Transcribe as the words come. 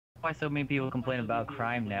Why so many people complain about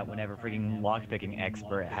CrimeNet whenever freaking lockpicking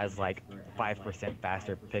expert has like 5%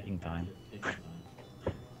 faster picking time?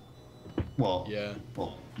 Well, Yeah.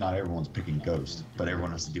 not everyone's picking Ghost, but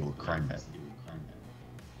everyone has to deal with crime net.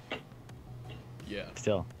 Yeah.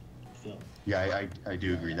 Still. Yeah, I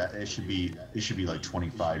do agree that it should be like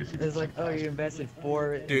 25 to 50 It's like, percent oh, you faster. invested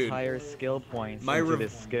four Dude, entire skill points my into rev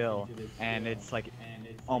this skill, and it's like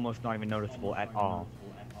almost not even noticeable at all.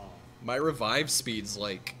 my revive speed's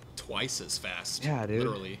like twice as fast. Yeah, dude.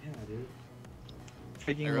 Literally. I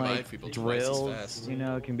Freaking revive like people twice as drills, fast. you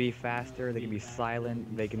know, can be faster. They can be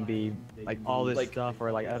silent. They can be like all this stuff,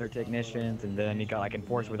 or like other technicians. And then you got like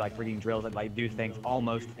enforced with like freaking drills that like do things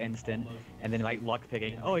almost instant. And then like luck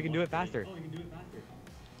picking. Oh, you can do it faster.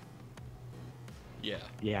 Yeah.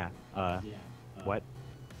 Yeah. What?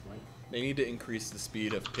 They need to increase the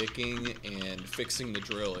speed of picking and fixing the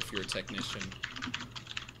drill if you're a technician.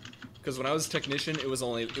 Because when I was a technician, it was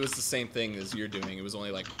the same thing as you're doing. It was only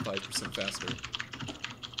like 5% faster.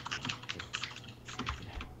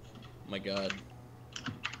 Oh my god.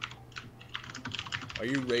 Are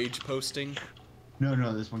you rage posting?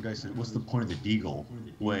 No, this one guy said, "What's the point of the deagle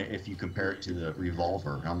when if you compare it to the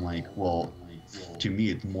revolver?" And I'm like, well, to me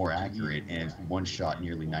it's more accurate and it's one shot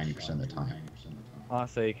nearly 90% of the time.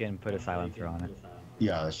 Also, you can put a silencer on it.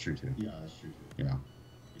 Yeah, that's true too. Yeah.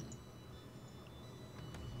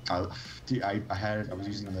 I was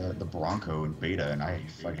using the Bronco in beta and I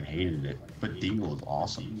fucking hated it, but Deagle is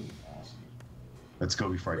awesome. Let's go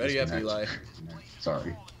before I Ready up, disconnect. Eli.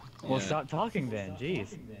 Sorry. Well, Yeah. stop talking then.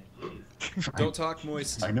 Jeez. Don't talk,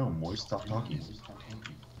 Moist. I know, Moist, stop talking.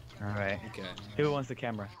 All right. Okay. Who wants the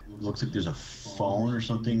camera? Looks like there's a phone or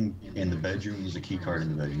something in the bedroom. There's a key card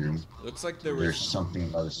in the bedroom. Looks like there There's was. something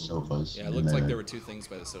by the sofas. Yeah, it in looks like the- there were two things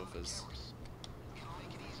by the sofas.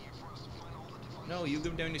 No, you go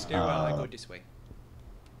down the stairwell. I go this way.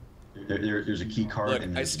 There's a key card. Look,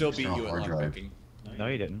 and I there's an still beat external you at hard drive. lockpicking. No,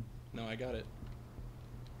 you didn't. No, I got it.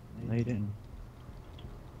 No, you didn't.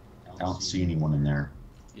 I don't see anyone in there.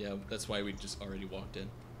 Yeah, that's why we just already walked in.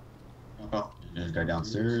 Oh, there's a guy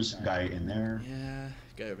downstairs, guy in there. Yeah,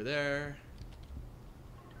 guy over there.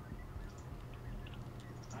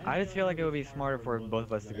 I just feel like it would be smarter for both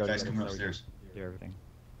of us to go Guys together coming so we can upstairs. do everything.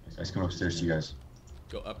 Guys coming upstairs to you guys.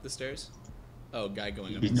 Go up the stairs? Oh, guy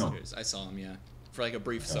going up He's- the no. stairs. I saw him, yeah. For like a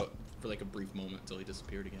brief moment until he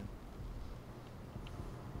disappeared again.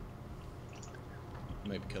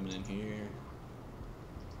 Might be coming in here.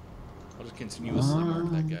 I'll just continuously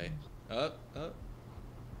mark that guy. Up.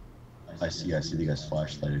 I see the guy's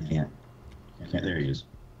flashlight. I can't. There he is.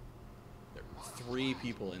 There are 3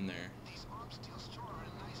 people in there.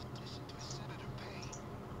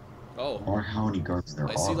 I Oh, wonder how many guards there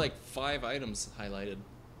I are. see like 5 items highlighted.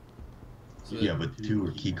 So Yeah, but 2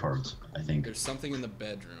 are key cards, I think. there's something in the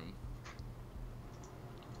bedroom.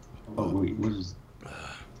 Oh wait, what is?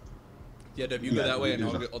 Yeah, Deb, you go Yeah, that way and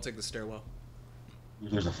there's I'll take the stairwell.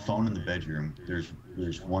 There's a phone in the bedroom.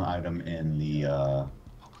 There's one item in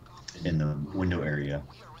the window area.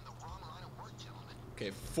 Okay,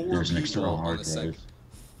 4 There's an people external on hard the second. drive.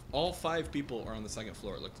 All 5 people are on the second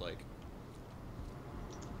floor, it looked like.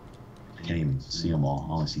 I can't even see them all.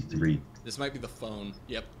 I only see 3. This might be the phone.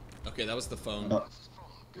 Yep. Okay, that was the phone.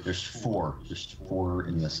 There's 4. There's 4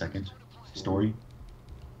 in the second story.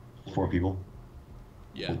 4 people.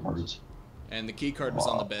 Yeah. 4 cards. And the key card was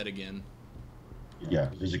on the Wow. bed again.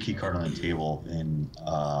 Yeah, there's a key card on the table in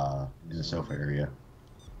the sofa area.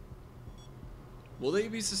 Will they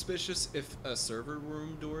be suspicious if a server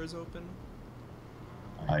room door is open?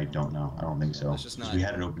 I don't know. I don't think so. Let's just 'Cause not- we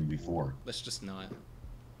had it open before. Let's just not.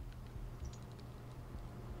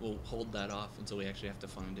 We'll hold that off until we actually have to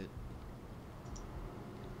find it.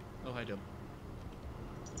 Oh, hi, Dub.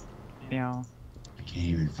 Meow. I can't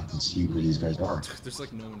even fucking see where these guys are. There's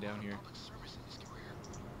like no one down here.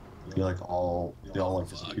 They all like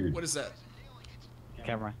disappeared. What is that?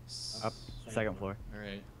 Camera. Up. Second floor.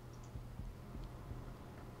 Alright.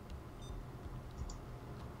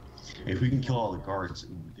 If we can kill all the guards,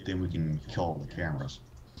 then we can kill all the cameras.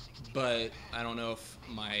 But I don't know if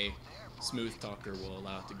my smooth talker will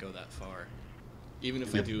allow it to go that far. Even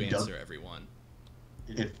if I If do Dub- answer everyone.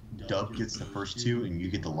 If Dub gets the first 2 and you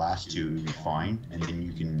get the last 2, you'll be fine. And then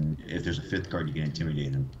you can, if there's a 5th guard, you can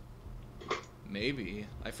intimidate him. Maybe.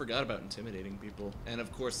 I forgot about intimidating people. And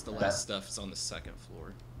of course the last stuff is on the second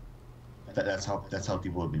floor. That's how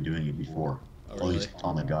people have been doing it before. Oh, At least really?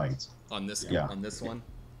 on the guides. On this Yeah. on this one?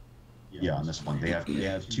 Yeah, on this one, they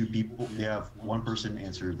have 2 people. They have one person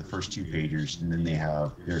answer the first 2 pagers, and then they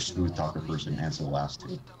have their smooth talker person answer the last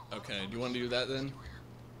 2. Okay, do you want to do that then?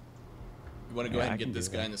 You want to go Yeah, ahead I and get can this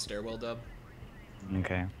do guy that. in the stairwell, Dub?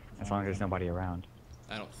 Okay. As long as there's nobody around.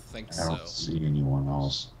 I don't think I so. don't see anyone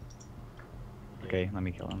else. Okay, let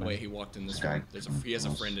me kill him. Wait, he walked in this This guy- room. He has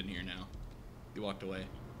a friend in here now. He walked away.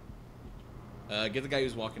 Get the guy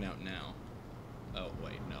who's walking out now. Oh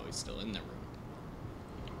wait, no, he's still in that room.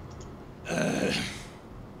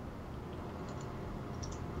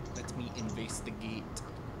 Let me investigate.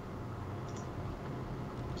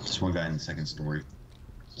 Just one guy in the second story,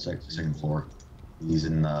 second floor. He's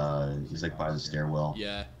in he's like by the stairwell.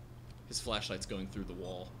 Yeah, his flashlight's going through the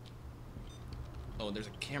wall. Oh, there's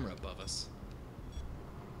a camera above us.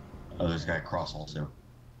 Oh, there's a guy across also.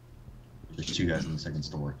 There's two guys in the second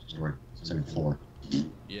second floor.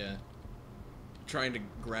 Yeah. Trying to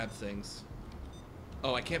grab things.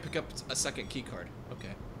 Oh, I can't pick up a second key card.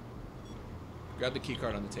 Okay. Grab the key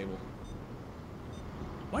card on the table.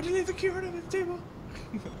 Why'd you leave the key card on the table?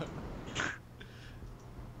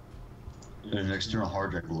 There's an external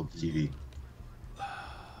hard drive below the TV.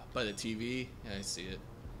 By the TV? Yeah, I see it.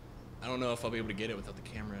 I don't know if I'll be able to get it without the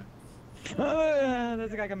camera. Oh,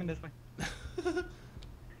 there's a guy coming this way.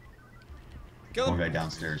 Kill One him. guy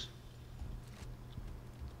downstairs.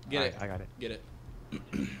 Get Alright, it. I got it. Get it.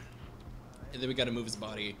 And then we gotta move his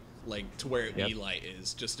body, like, to where Yep. Eli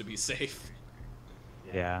is, just to be safe.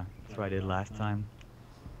 Yeah, that's what I did last time.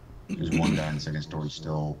 There's one guy in the second story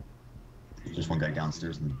still. There's one guy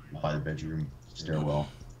downstairs by the bedroom stairwell.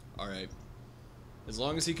 Alright. As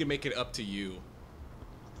long as he can make it up to you.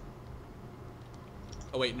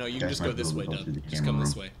 Oh wait, no, you can Guys just go might be this able way, to go Dub. through the Just camera come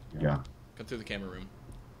this room. way. Yeah, Come through the camera room.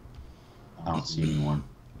 I don't see anyone.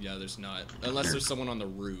 Yeah, there's not. Unless there's someone on the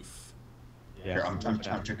roof. Yeah, Here, I'm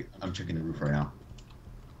checking the roof right now.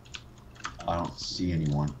 I don't see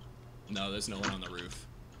anyone. No, there's no one on the roof.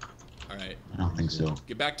 Alright. I don't think so.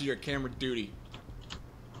 Get back to your camera duty.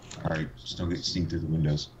 Alright, just don't get seen through the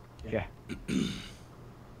windows. yeah.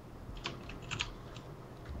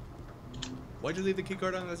 Why'd you leave the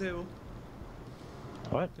keycard on the table?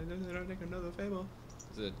 What? Don't take another fable.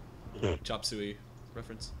 Is it Chop Suey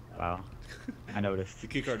reference? Wow. I noticed. The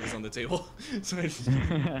keycard was on the table, so I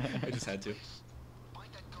just had to.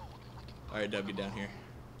 Alright, Dub, get down here.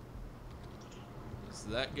 There's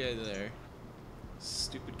that guy there.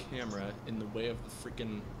 Stupid camera in the way of the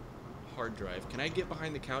freaking hard drive. Can I get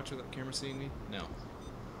behind the couch without the camera seeing me? No.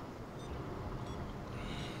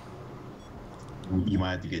 You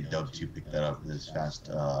might have to get Dub to pick that up this fast.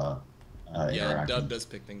 Yeah, interaction. Dub does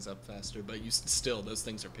pick things up faster, but still, those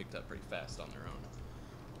things are picked up pretty fast on their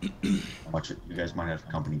own. Watch it. You guys might have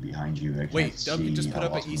company behind you. I can't Wait, Dub can see just put how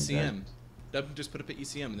up an awesome is that. ECM. Dub can just put up an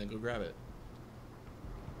ECM and then go grab it.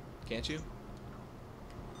 Can't you?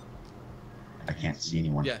 I can't see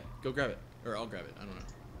anyone. Yeah, go grab it. Or I'll grab it. I don't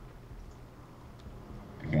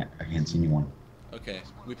know. I can't see anyone. Okay,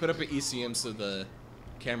 we put up an ECM so the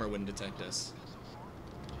camera wouldn't detect us.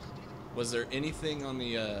 Was there anything on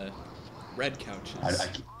the red couches?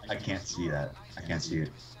 I can't see that. I can't see it.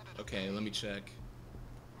 Okay, let me check.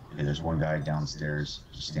 Okay, there's one guy downstairs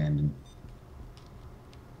just standing.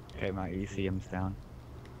 Okay, my ECM's down.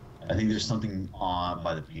 I think there's something on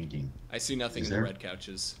by the painting. I see nothing Is in the there? red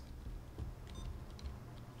couches.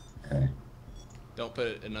 Okay. Don't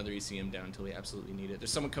put another ECM down until we absolutely need it.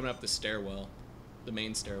 There's someone coming up the stairwell. The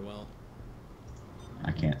main stairwell.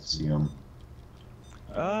 I can't see him.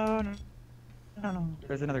 Oh, no. No.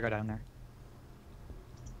 There's another guy down there.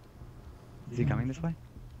 Is he coming this way?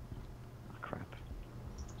 Oh, crap.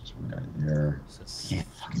 There's one guy there. So I it's- can't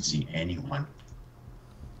fucking see anyone.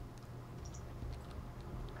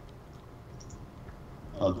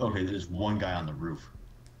 Okay, there's one guy on the roof.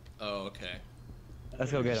 Oh, okay.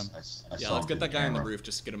 Let's go get him. I Yeah, saw let's him get through that the guy on the camera. roof,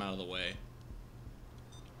 just get him out of the way.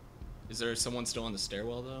 Is there someone still on the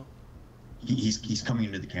stairwell, though? He's coming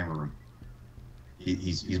into the camera room.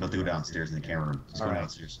 He's about to go downstairs in the camera room. He's going Alright.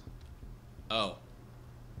 downstairs. Oh.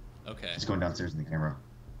 Okay. He's going downstairs in the camera.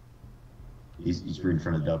 He's right in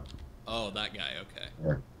front of Dub. Oh, that guy,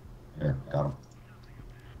 okay. There, got him.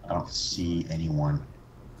 I don't see anyone.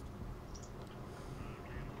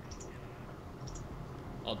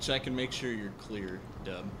 I'll check and make sure you're clear,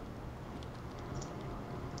 Dub.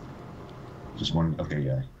 Just one. Okay,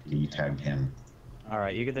 yeah. You tagged him.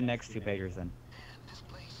 Alright, you get the next two pagers then.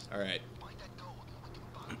 Alright.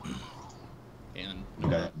 And You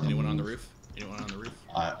got anyone on the roof? Anyone on the roof?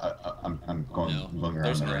 I'm going No. around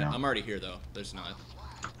There's there not. right now. I'm already here though. There's not.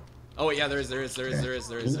 Oh wait, yeah, there is. There's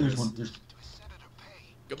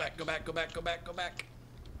Go back.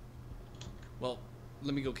 Well,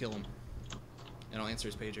 let me go kill him. And I'll answer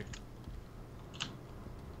his pager.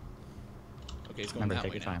 Okay, he's going Remember, that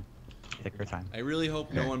take way your now. time. Take your time. I really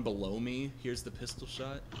hope no Okay. one below me hears the pistol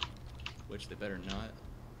shot, which they better not.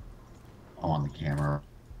 I'm on the camera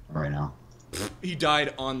right now. He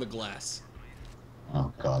died on the glass.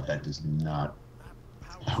 Oh god, that does not.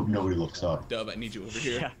 I hope nobody looks up. Dub, I need you over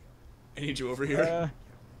here. Yeah. I need you over here.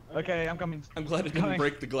 Okay, I'm coming. I'm glad it didn't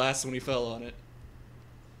break the glass when he fell on it.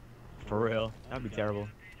 For real. That'd be terrible.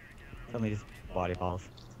 Suddenly just body falls.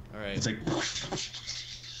 Alright. It's like.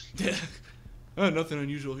 Oh, nothing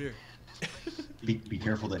unusual here. Be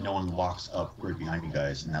careful that no one walks up right behind you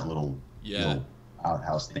guys in that little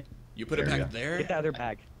outhouse thing. You put it back there? Get the other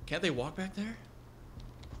bag. Can't they walk back there?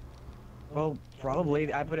 Well,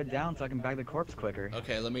 probably. I put it down so I can bag the corpse quicker.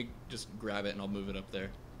 Okay, let me just grab it and I'll move it up there.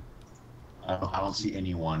 I don't see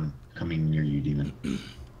anyone coming near you, Demon.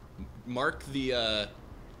 Mark the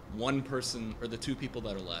one person or the two people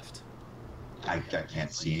that are left. I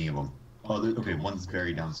can't see any of them. Oh, okay, one's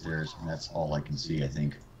buried downstairs, and that's all I can see, I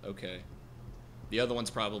think. Okay. The other one's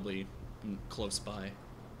probably close by.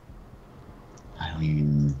 I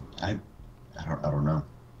don't know.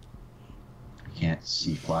 I can't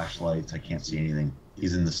see flashlights. I can't see anything.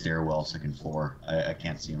 He's in the stairwell, second floor. I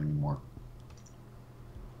can't see him anymore.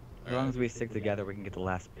 As long as we stick together, we can get the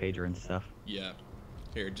last pager and stuff. Yeah.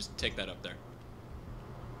 Here, just take that up there.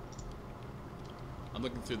 I'm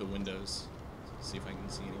looking through the windows to see if I can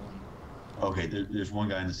see anyone. Okay, there's one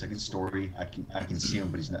guy in the second story. I can see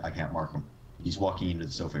him, but I can't mark him. He's walking into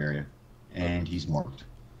the sofa area, and he's marked.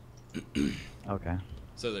 Okay.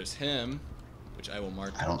 So there's him, which I will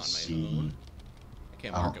mark I on don't my see. own. I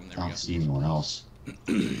can't mark him. There I we don't go. see anyone else.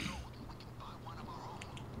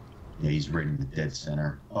 Yeah, he's right in the dead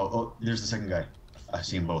center. Oh, there's the second guy. I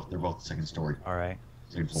see them both. They're both the second story. All right.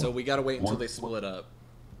 Second floor. So we gotta wait until they split up.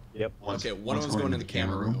 Yep. Okay, one of them's going in the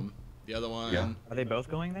camera room. The other one Are they both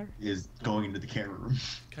going there? Is going into the camera room.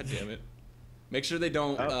 God damn it. Make sure they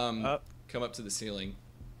don't Up. come up to the ceiling.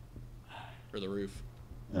 Or the roof.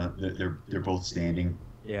 They're both standing.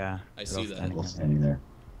 Yeah. I see that. They're both standing there.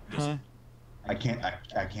 Huh? I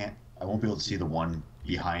won't be able to see the one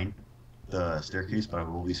behind the staircase, but I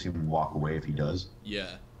will be seeing him walk away if he does.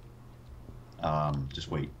 Yeah. Just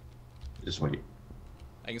wait. Just wait.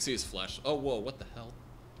 I can see his flash. Oh, whoa, what the hell?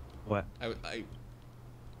 What? I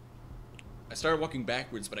started walking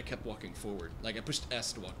backwards, but I kept walking forward. Like, I pushed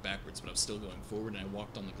S to walk backwards, but I was still going forward, and I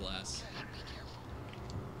walked on the glass.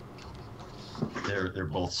 They're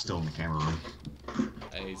both still in the camera room.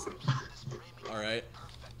 Alright.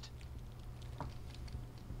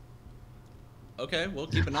 Okay, we'll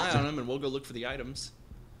keep an eye on them, and we'll go look for the items.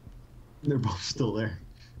 They're both still there.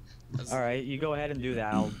 All right, you go ahead and do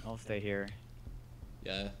that. I'll stay here.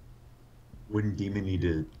 Yeah. Wouldn't Demon need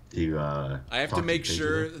to I have talk to make Paige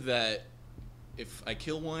sure with that if I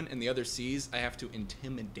kill one and the other sees, I have to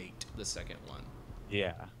intimidate the second one.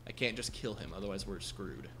 Yeah. I can't just kill him, otherwise we're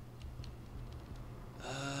screwed.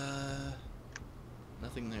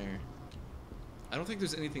 Nothing there. I don't think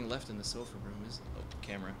there's anything left in the sofa room, is oh,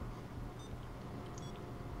 camera.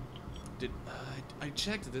 I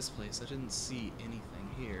checked this place. I didn't see anything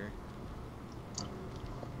here.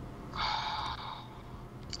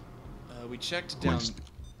 We checked down.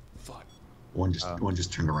 Fuck. One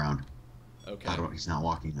just turned around. Okay. He's not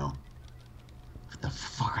walking though. What the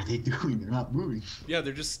fuck are they doing? They're not moving. Yeah,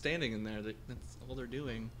 they're just standing in there. That's all they're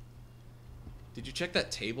doing. Did you check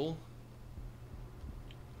that table?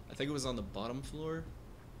 I think it was on the bottom floor.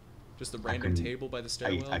 Just a random table by the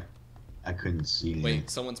stairwell. I couldn't see anything. Wait,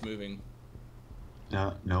 someone's moving.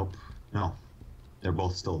 No, nope. No. They're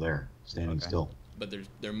both still there, standing still. But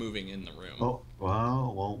they're moving in the room. Oh,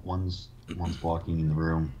 well, one's walking in the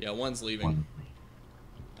room. Yeah, one's leaving.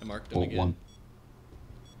 I marked him Well, again.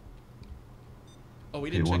 Oh, we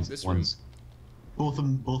didn't check this room. Both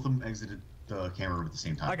of them exited the camera room at the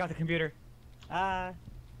same time. I got the computer. What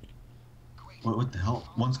the hell?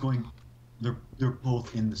 One's going. They're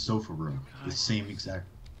both in the sofa room. The same exact.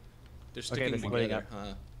 They're sticking they're splitting together, up.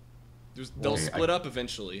 huh? They'll split up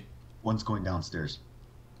eventually. One's going downstairs.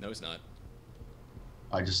 No, he's not.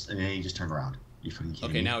 And then he just turned around. You fucking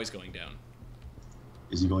kidding me? Okay, now he's going down.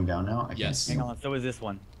 Is he going down now? I can't Yes. see Hang him. on. So is this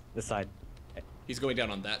one. This side. He's going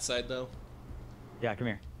down on that side, though. Yeah, come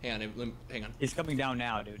here. Hang on, hang on. He's coming down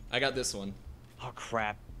now, dude. I got this one. Oh,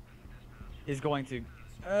 crap. He's going to...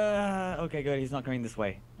 okay, good. He's not coming this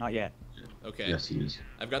way. Not yet. Okay. Yes, he is.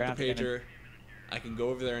 I've got the Perhaps pager. I can go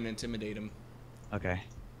over there and intimidate him. Okay.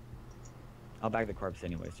 I'll bag the corpse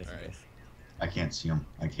anyways, just in Alright. case. I can't see him.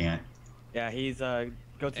 I can't. Yeah, he's, go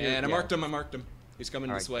to And I marked him, I marked him. He's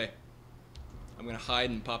coming All this way. I'm gonna hide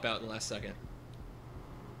and pop out in the last second.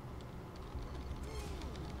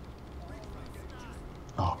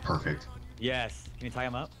 Oh, perfect. Yes. Can you tie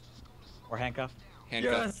him up? Or handcuff?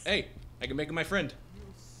 Handcuff. Yes! Hey, I can make him my friend.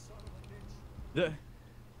 The...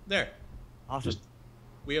 There. Awesome.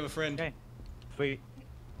 We have a friend. Okay. Sweet.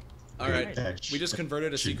 All right. That We just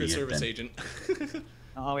converted a should be Secret it Service then. agent.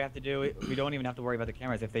 All we have to do, we don't even have to worry about the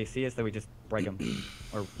cameras. If they see us, then we just break them.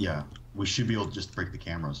 Or Yeah, we should be able to just break the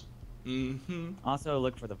cameras. Mm-hmm. also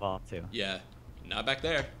look for the vault too. Yeah. Not back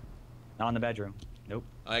there. Not in the bedroom. Nope.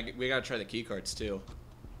 We gotta try the key cards too.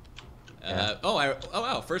 Yeah. Oh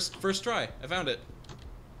wow! First try. I found it.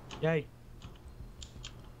 Yay.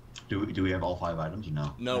 Do we have all 5 items or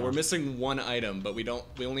no? No, we're missing one item, but we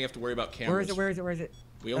only have to worry about cameras. Where is it? Where is it? Where is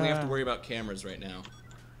it? We only have to worry about cameras right now.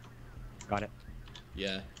 Got it.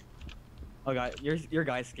 Yeah. Oh god, your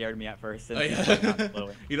guy scared me at first. Oh, Since yeah.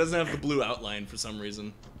 He doesn't have the blue outline for some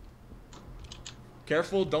reason.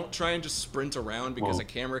 Careful! Don't try and just sprint around because Whoa. a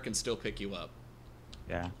camera can still pick you up.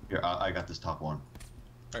 Yeah. Here, I got this top one.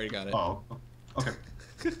 Already got it. Oh, okay.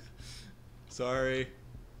 Sorry.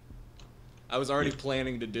 I was already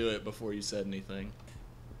planning to do it before you said anything.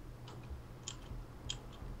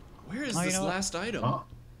 Where is Oh, you this know what? last item? Oh,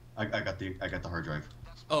 I got the hard drive.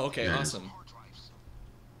 Oh, okay, There it is. awesome.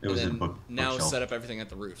 It was and in then book. now bookshelf. set up everything at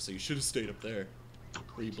the roof, so you should have stayed up there,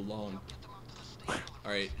 where you belong.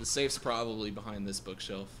 Alright, the safe's probably behind this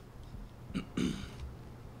bookshelf.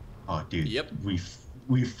 Oh, dude. Yep.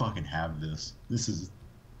 We fucking have this. This is.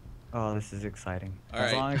 Oh, this is exciting. All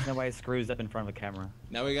As right. long as nobody screws up in front of a camera.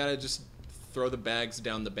 Now we gotta just throw the bags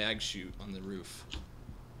down the bag chute on the roof.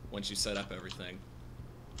 Once you set up everything.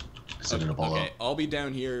 Set it up all Okay, up. I'll be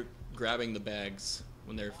down here grabbing the bags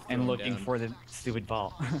when they're And thrown looking down. for the stupid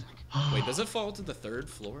vault. Wait, does it fall to the 3rd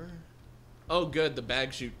floor? Oh, good. The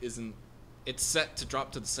bag chute isn't. It's set to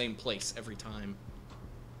drop to the same place every time.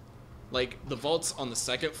 Like the vault's on the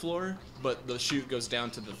 2nd floor, but the chute goes down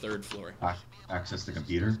to the 3rd floor. Access the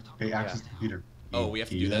computer. Hey, access the computer. Oh, we have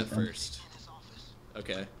to Can do you that then? first.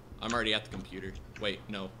 Okay, I'm already at the computer. Wait,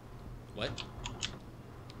 no. What?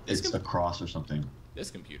 It's across or something. This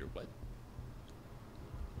computer? What?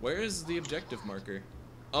 Where is the objective marker?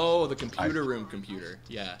 Oh, the computer room computer.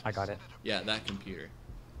 Yeah. I got it. Yeah, that computer.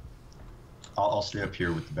 I'll stay up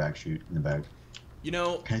here with the bag chute in the bag. You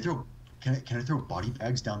know, Can I throw body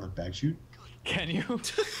bags down the bag chute? Can you?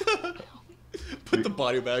 put the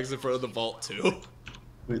body bags in front of the vault too.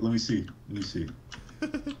 Wait, let me see. Let me see. I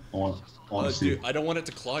want to see. Dude, I don't want it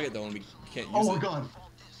to clog it though, and we can't use Oh it. my god!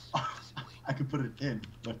 I could put it in,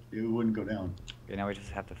 but it wouldn't go down. Okay, now we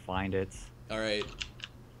just have to find it. All right.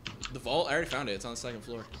 The vault, I already found it. It's on the 2nd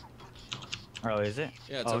floor. Oh, is it?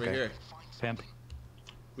 Yeah, it's Oh, over okay. here. Pimp.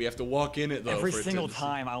 We have to walk in it though. Every for it to single dis-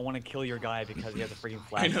 time I want to kill your guy because he has a freaking I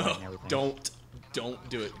flashlight know. and everything. Don't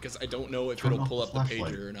do it because I don't know if Turn it'll off pull the up the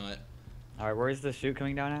flashlight. pager or not. Alright, where's the chute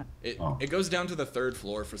coming down at? It goes down to the 3rd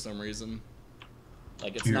floor for some reason.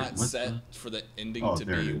 Like it's Here, not what set the- for the ending Oh, to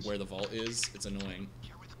there it be is. where the vault is. It's annoying.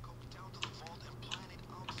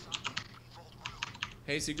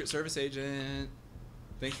 Hey, Secret Service agent.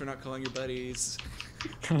 Thanks for not calling your buddies.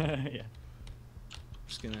 Yeah.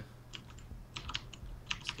 Just gonna.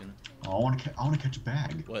 Oh, I want to catch a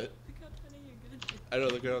bag. What? I don't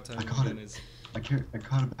know. Look at how tiny I the got gun it. is. I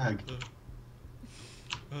caught a bag.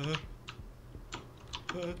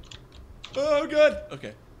 Oh, good.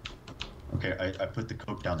 Okay. Okay, I put the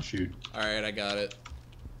coke down the chute. All right, I got it.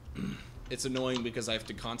 It's annoying because I have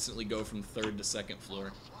to constantly go from 3rd to 2nd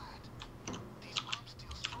floor.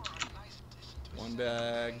 One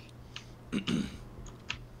bag.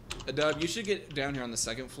 Dub, you should get down here on the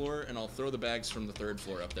 2nd floor, and I'll throw the bags from the 3rd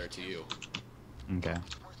floor up there to you. Okay.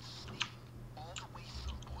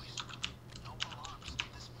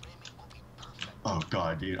 Oh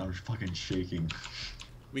god, dude, I'm fucking shaking.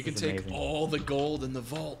 We can This take is amazing. all the gold in the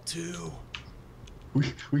vault too.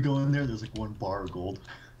 We go in there. There's like 1 bar of gold.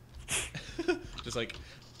 Just like,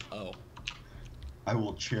 oh. I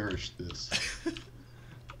will cherish this.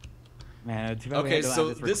 Man, too bad we Okay, don't so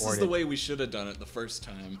have this is the recorded. way we should have done it the first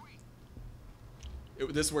time.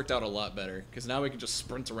 This worked out a lot better because now we can just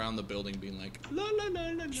sprint around the building, being like, la la la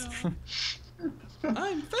la la.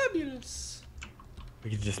 I'm fabulous.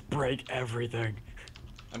 We could just break everything.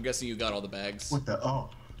 I'm guessing you got all the bags. What the? Oh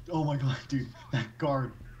my god, dude, that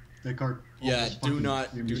guard. Yeah, almost do fucking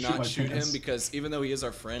not made me do shit not my shoot him pants. because even though he is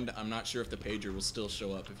our friend, I'm not sure if the pager will still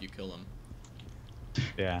show up if you kill him.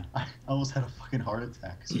 Yeah. I almost had a fucking heart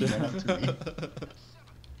attack. So he ran up to me.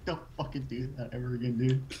 Don't fucking do that ever again,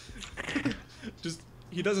 dude. Just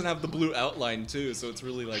he doesn't have the blue outline too, so it's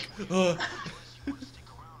really like, oh.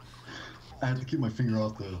 I had to keep my finger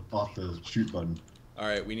off the shoot button. All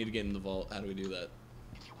right, we need to get in the vault. How do we do that?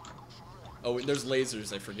 Oh, wait, there's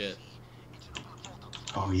lasers. I forget.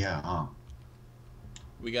 Oh yeah, huh?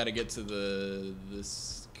 We got to get to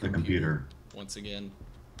this The computer. once again.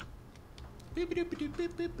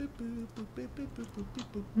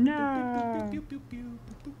 No.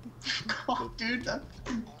 Oh, dude, that...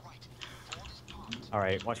 All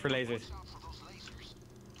right, watch for lasers.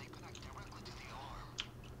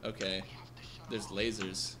 Okay. There's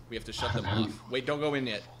lasers. We have to shut them off. Wait, don't go in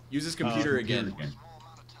yet. Use this computer again.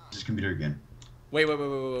 This computer again. Wait.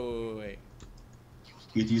 You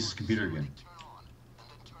have to use this computer again.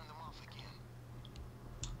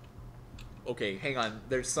 Okay, hang on.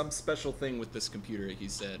 There's some special thing with this computer, he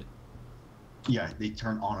said. Yeah, they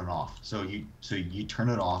turn on and off. So you turn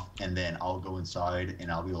it off, and then I'll go inside,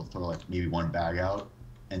 and I'll be able to throw like maybe one bag out,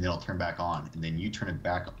 and then it'll turn back on, and then you turn it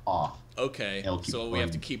back off. Okay, so we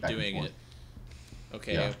have to keep doing it.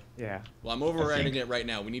 Okay. Yeah. Well, I'm overriding it right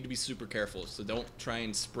now. We need to be super careful, so don't try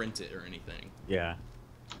and sprint it or anything. Yeah.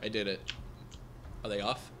 I did it. Are they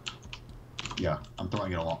off? Yeah, I'm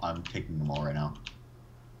throwing it all. I'm taking them all right now.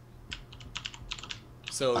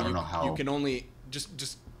 So I don't know how. You can only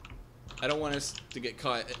just. I don't want us to get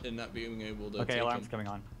caught and not being able to. Okay, alarm's coming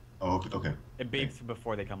on. Oh, okay. It beeps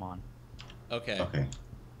before they come on. Okay. Okay.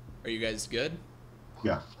 Are you guys good?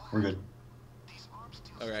 Yeah, we're good.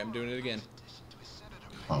 All right, I'm doing it again.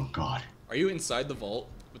 Oh God. Are you inside the vault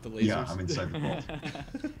with the lasers? Yeah, I'm inside the vault.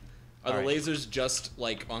 Are the lasers just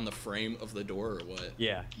like on the frame of the door or what?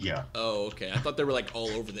 Yeah. Yeah. Oh, okay. I thought they were like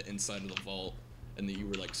all over the inside of the vault, and that you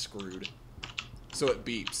were like screwed. So it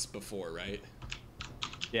beeps before, right?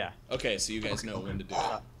 Yeah. Okay, so you guys know when to do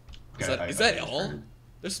it. Is I that all?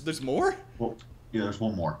 There's more? Well, yeah, there's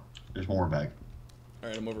one more. There's one more bag. All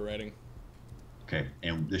right, I'm overriding. Okay,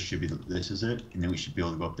 and this should be this is it, and then we should be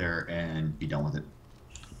able to go up there and be done with it.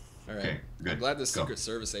 All right. Okay, good. I'm glad the Secret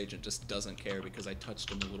Service agent just doesn't care because I touched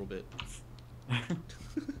him a little bit.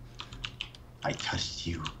 I touched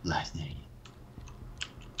you last night.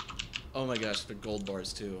 Oh my gosh, the gold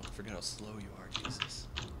bars too. I forgot how slow you are, Jesus.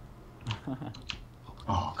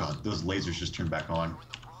 Oh God, those lasers just turned back on.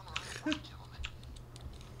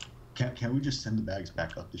 Can we just send the bags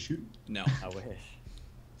back up to shoot? No. I wish.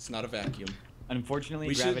 It's not a vacuum.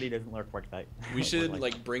 Unfortunately, gravity doesn't work like that. We should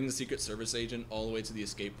like bring the Secret Service agent all the way to the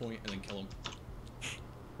escape point and then kill him.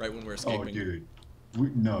 Right when we're escaping. Oh, dude.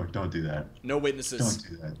 No, don't do that. No witnesses. Don't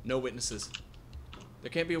do that. No witnesses. There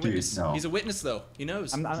can't be a witness. No. He's a witness though. He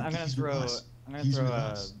knows. I'm gonna throw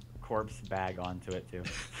a corpse bag onto it too.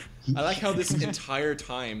 I like how this entire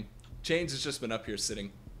time, Chains has just been up here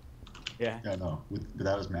sitting. Yeah. Yeah, no,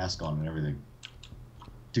 without his mask on and everything.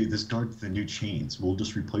 Dude, this guard's the new Chains. We'll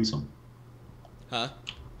just replace him. Huh?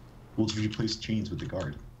 We'll just replace Chains with the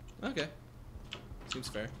guard. Okay. Seems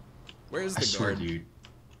fair. Where is the I swear, guard? dude.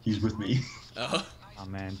 He's with me. Oh. Oh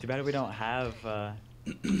man, too bad we don't have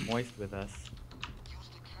Moist with us.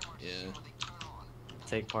 Yeah.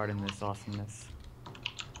 Take part in this awesomeness.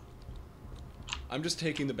 I'm just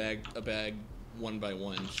taking a bag one by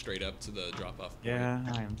one straight up to the drop off point. Yeah,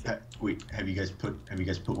 I am too. Wait, have you guys put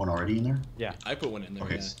one already in there? Yeah. I put one in there.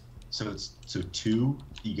 Okay, Yeah. so two.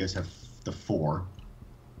 You guys have the 4.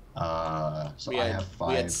 So I have 5.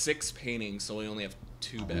 We had 6 paintings, so we only have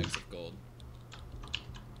 2 bags of gold.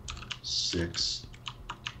 6.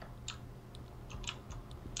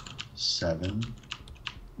 7.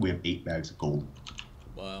 We have 8 bags of gold.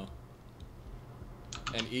 Wow.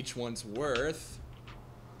 And each one's worth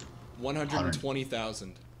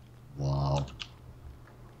 120,000. Wow.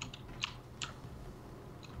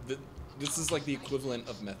 This is like the equivalent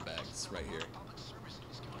of meth bags right here.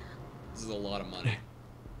 This is a lot of money.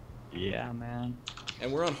 Yeah, man.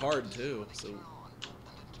 And we're on hard too, so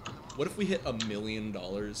what if we hit $1 million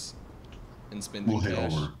and spend We'll cash? hit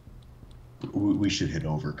over. We should hit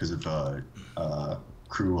over because of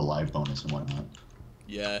crew alive bonus and whatnot.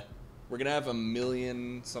 Yeah. We're gonna have $1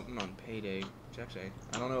 million something on Payday. Actually,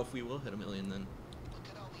 I don't know if we will hit $1 million then.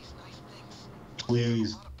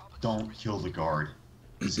 Please don't kill the guard.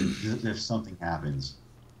 If something happens,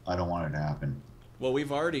 I don't want it to happen. Well,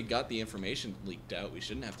 we've already got the information leaked out. We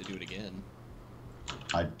shouldn't have to do it again.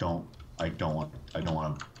 I don't want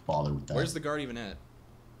to bother with that. Where's the guard even at?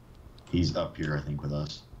 He's up here, I think, with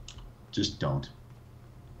us. Just don't.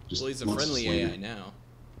 Well, he's a friendly AI now.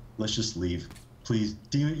 Let's just leave. Please,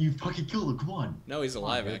 damn it, you fucking killed him, come on. No, he's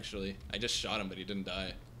alive, actually. I just shot him, but he didn't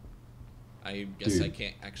die. I guess I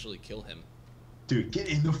can't actually kill him. Dude, get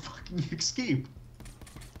in the fucking escape.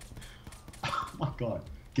 Oh my god.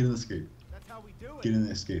 Get in the escape. That's how we do it. Get in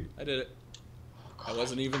the escape. I did it. I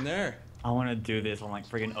wasn't even there. I want to do this on like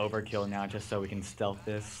freaking overkill now just so we can stealth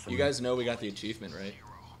this. You guys know we got the achievement, right?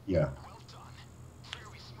 Yeah.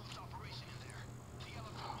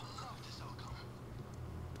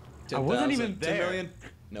 I wasn't even 10 there. million?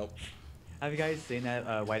 Nope. Have you guys seen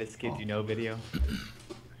that Whitest Kid You Know video?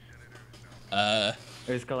 It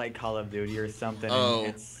was called like Call of Duty or something. Oh. And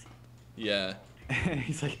it's, Yeah.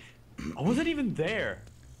 he's like, I wasn't even there.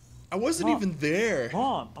 I wasn't Mom. even there.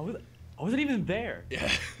 Mom, I wasn't even there.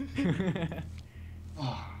 Yeah.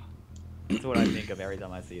 That's what I think of every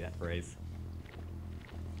time I see that phrase.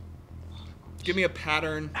 Give me a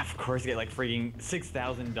pattern. Of course, you get like freaking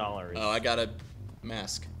 $6,000. Oh, I got a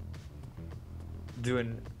mask.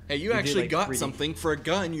 Doing. Hey, you did, actually like, got freaking- something for a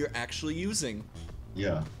gun you're actually using.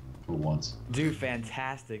 Yeah, for once. Do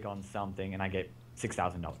fantastic on something, and I get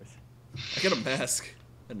 $6,000. I got a mask.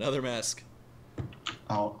 Another mask.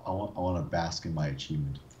 I want to bask in my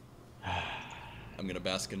achievement. I'm gonna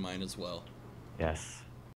bask in mine as well. Yes.